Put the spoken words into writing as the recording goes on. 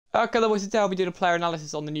Okay, then today I'll be doing a player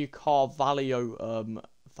analysis on the new Carvalho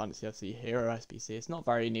Fantasy FC Hero SBC. It's not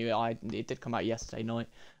very new. It did come out yesterday night,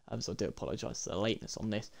 so I do apologise for the lateness on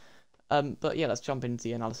this. But yeah, let's jump into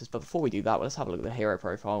the analysis. But before we do that, let's have a look at the hero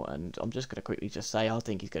profile. And I'm just going to quickly just say I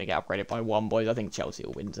think he's going to get upgraded by one, boys. I think Chelsea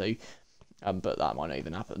will win too. But that might not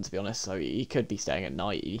even happen, to be honest. So he could be staying at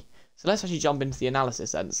 90. So let's actually jump into the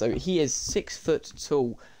analysis then. So he is 6 foot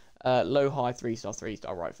tall. Low high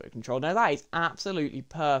 3-star right foot control. Now that is absolutely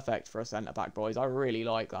perfect for a centre back, boys. I really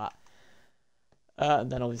like that.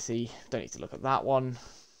 And then obviously don't need to look at that one.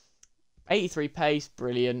 83 pace,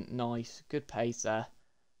 brilliant, nice, good pace there.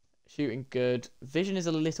 Shooting good. Vision is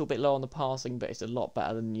a little bit low on the passing, but it's a lot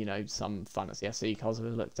better than, you know, some fantasy FC cards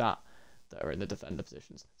we've looked at that are in the defender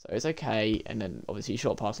positions. So it's okay. And then obviously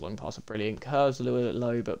short pass, long pass are brilliant. Curves a little bit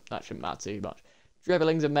low, but that shouldn't matter too much.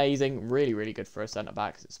 Dribbling's amazing, really, really good for a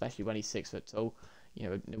centre-back, especially when he's 6 foot tall. You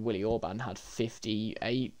know, Willie Orban had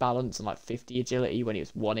 58 balance and like 50 agility when he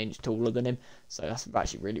was 1 inch taller than him. So that's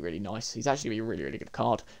actually really, really nice. He's actually a really, really good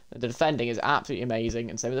card. And the defending is absolutely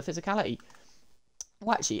amazing, and same with the physicality.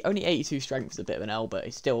 Well, actually, only 82 strength is a bit of an L, but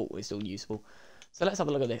it's still useful. So let's have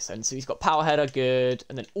a look at this then. So he's got power header, good,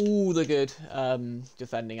 and then all the good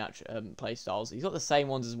defending play styles. He's got the same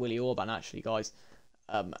ones as Willie Orban, actually, guys.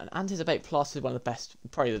 And Anticipate Plus is one of the best,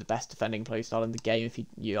 probably the best defending playstyle in the game if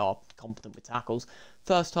you are competent with tackles.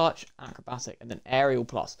 First Touch, Acrobatic, and then Aerial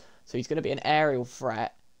Plus. So he's going to be an aerial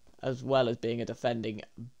threat as well as being a defending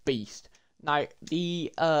beast. Now,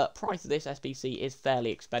 the price of this SBC is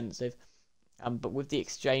fairly expensive, but with the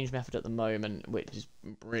exchange method at the moment, which is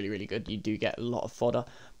really, really good, you do get a lot of fodder.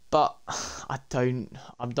 But I'm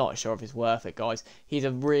not sure if it's worth it, guys. He's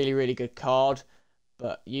a really, really good card.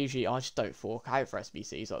 But usually I just don't fork out for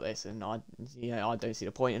SBCs like this, and I don't see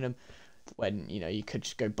the point in them when, you know, you could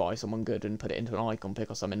just go buy someone good and put it into an icon pick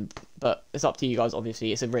or something. But it's up to you guys.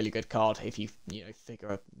 Obviously, it's a really good card if you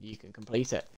figure you can complete it.